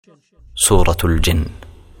Surah Al-Jinn.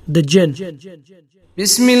 The Jinn.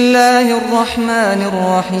 بسم الله الرحمن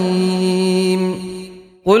الرحيم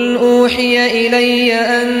قل أوحي إلي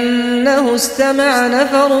أنه استمع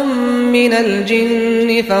نفر من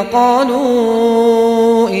الجن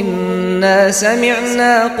فقالوا إنا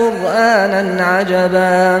سمعنا قرآنا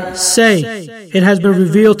عجبا. Say, it has been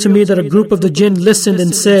revealed to me that a group of the jinn listened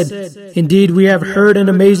and said, indeed we have heard an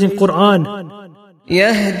amazing Qur'an.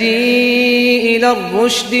 يهدي إلى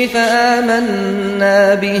الرشد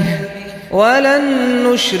فآمنا به ولن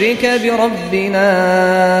نشرك بربنا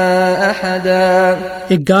أحدا.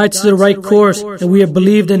 It guides to the right course, and we have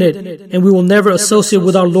believed in it, and we will never associate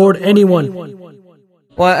with our Lord anyone.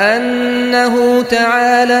 وأنه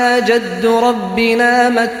تعالى جد ربنا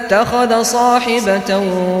ما اتخذ صاحبة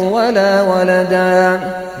ولا ولدا.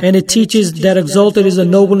 And it teaches that exalted is the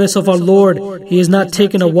nobleness of our Lord. He has not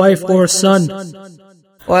taken a wife or a son.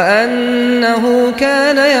 وأنه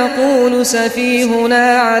كان يقول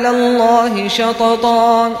سفيهنا على الله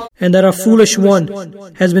شططا. And that our foolish one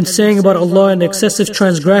has been saying about Allah an excessive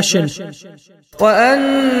transgression.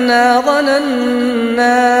 وأنا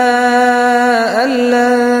ظننا أن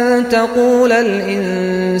لن تقول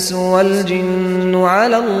الإنس والجن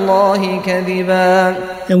على الله كذبا.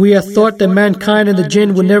 And we have thought that mankind and the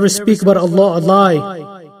jinn would never speak about Allah a lie.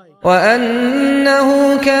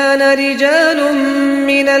 وأنه كان رجال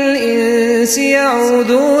من الإنس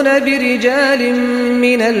يعوذون برجال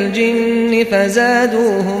من الجن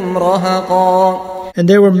فزادوهم رهقا. And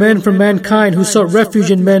there were men from mankind who sought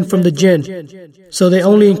refuge in men from the jinn, so they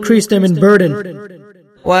only increased them in burden.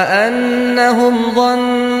 وأنهم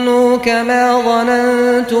ظنوا كما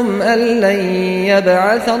ظننتم أن لن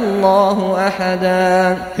يبعث الله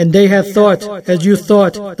أحدا. And they had thought, as you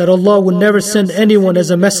thought, that Allah would never send anyone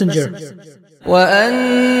as a messenger.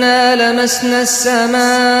 وأنا لمسنا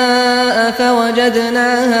السماء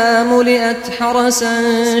فوجدناها ملئت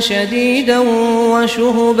حرسا شديدا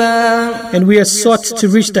وشهبا. And we had sought to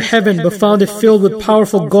reach the heaven, but found it filled with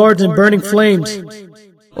powerful guards and burning flames.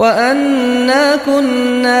 وأنا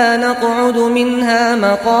كنا نقعد منها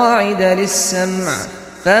مقاعد للسمع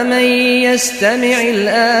فمن يستمع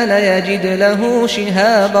الآن يجد له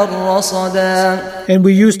شهابا رصدا. And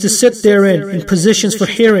we used to sit therein in positions for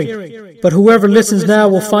hearing, but whoever listens now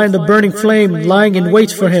will find the burning flame lying in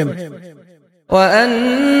wait for him.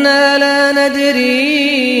 وأنا لا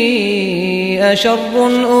ندري أشر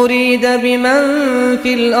أريد بمن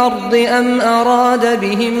في الأرض أم أراد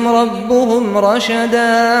بهم ربهم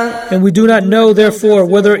رشدا. And we do not know, therefore,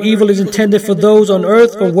 whether evil is intended for those on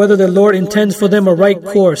earth or whether the Lord intends for them a right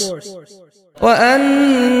course.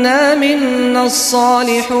 وأنا منا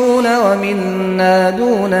الصالحون ومنا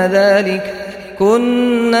دون ذلك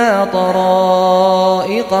كنا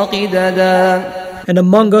طرائق قددا. And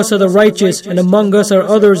among us are the righteous, and among us are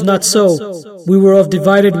others not so. We were of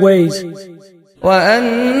divided ways.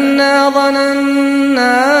 وأنا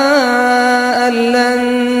ظننا أن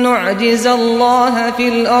لن نعجز الله في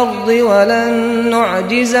الأرض ولن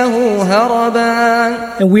نعجزه هربا.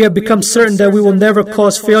 And we have become certain that we will never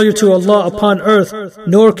cause failure to Allah upon earth,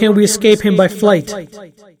 nor can we escape Him by flight.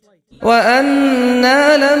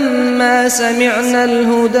 وأنا لما سمعنا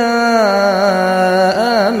الهدى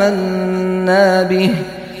آمنا به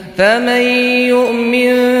فمن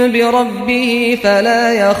يؤمن بربه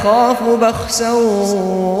فلا يخاف بخسا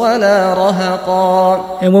ولا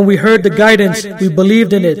رهقا. And when we heard the guidance, we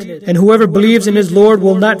believed in it, and whoever believes in his Lord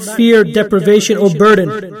will not fear deprivation or burden.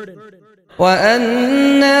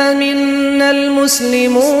 وأنا منا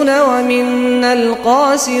المسلمون ومنا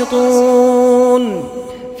القاسطون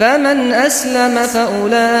فمن أسلم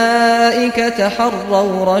فأولئك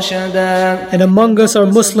تحروا رشدا. And among us are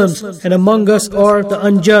Muslims, and among us are the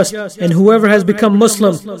unjust, and whoever has become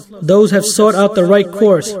Muslim, those have sought out the right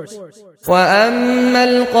course. وأما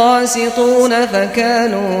القاسطون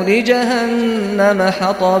فكانوا لجهنم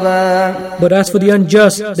حطبا. But as for the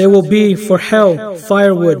unjust, they will be for hell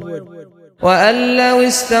firewood. وأن لو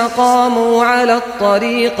استقاموا على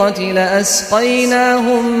الطريقة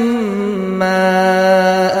لأسقيناهم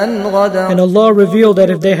ماء غدقا. And Allah revealed that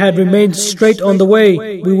if they had remained straight on the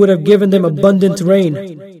way, we would have given them abundant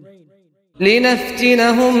rain.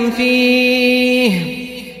 لنفتنهم فيه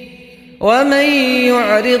ومن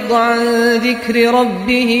يعرض عن ذكر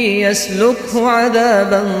ربه يسلكه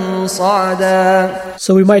عذابا صعدا.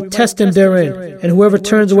 So we might test him therein, and whoever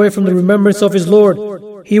turns away from the remembrance of his Lord,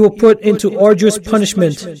 He will put into arduous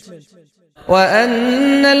punishment.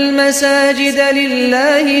 وأن المساجد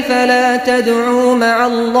لله فلا تدعوا مع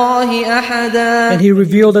الله أحدا. And He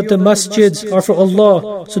revealed that the masjids are for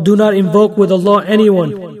Allah, so do not invoke with Allah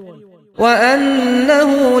anyone.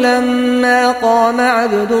 وأنه لما قام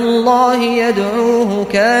عبد الله يدعوه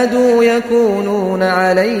كادوا يكونون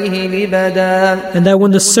عليه لبدا. And that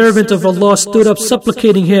when the servant of Allah stood up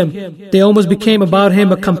supplicating him, they almost became about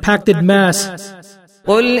him a compacted mass.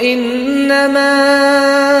 قل إنما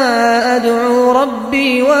أدعو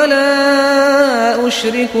ربي ولا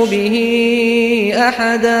أشرك به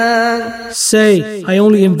أحدا. Say, I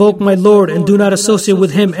only invoke my Lord and do not associate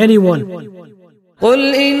with him anyone.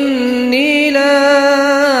 قل إني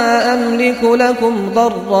لا أملك لكم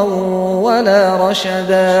ضرا ولا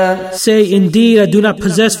رشدا. Say, indeed, I do not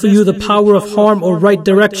possess for you the power of harm or right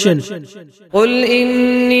direction. قل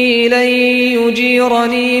إني لن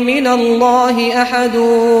يجيرني من الله أحد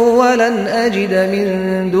ولن أجد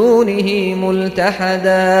من دونه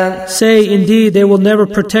ملتحدا. Say, indeed, they will never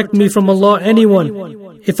protect me from Allah anyone.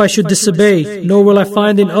 If I should disobey, nor will I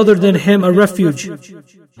find in other than him a refuge.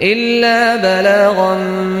 إلا بلاغا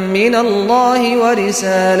من الله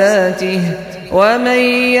ورسالاته ومن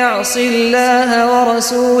يعص الله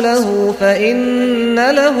ورسوله فإن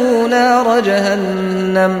له نار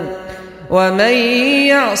جهنم ومن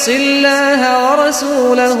يعص الله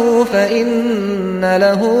ورسوله فإن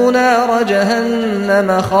له نار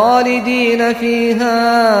جهنم خالدين فيها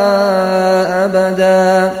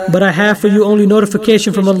أبدا. But I have for you only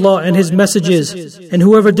notification from Allah and His messages, and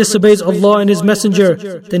whoever disobeys Allah and His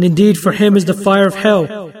messenger, then indeed for him is the fire of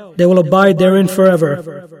hell. They will abide therein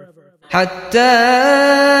forever. حتى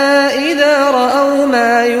إذا رأوا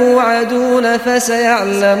ما يوعدون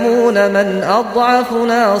فسيعلمون من أضعف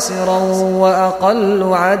ناصرا وأقل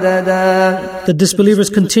عددا. The disbelievers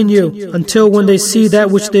continue until when they see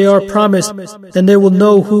that which they are promised, then they will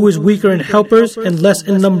know who is weaker in helpers and less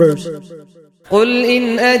in numbers. قل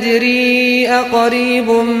إن أدري أقريب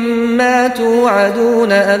ما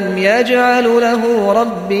توعدون أم يجعل له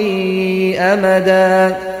ربي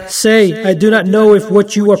أمدا. Say, I do not know if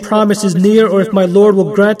what you are promised is near or if my Lord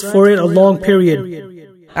will grant for it a long period.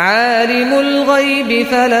 عالم الغيب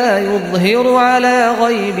فلا يظهر على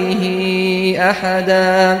غيبه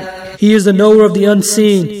أحدا. He is the knower of the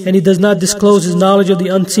unseen, and He does not disclose His knowledge of the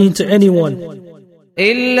unseen to anyone.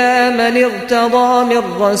 إلا من ارتضى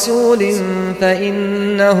من رسول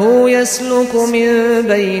فإنه يسلك من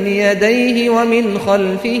بين يديه ومن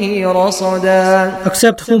خلفه رصدا.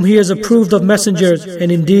 Except whom He has approved of messengers, and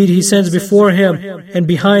indeed He sends before Him and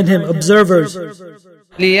behind Him observers.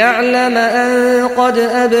 ليعلم أن قد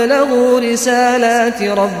أبلغوا رسالات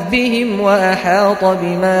ربهم وأحاط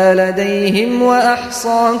بما لديهم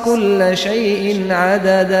وأحصى كل شيء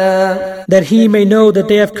عددا. That He may know that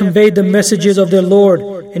they have conveyed the messages of their Lord,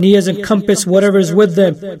 and He has encompassed whatever is with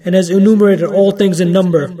them and has enumerated all things in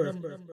number.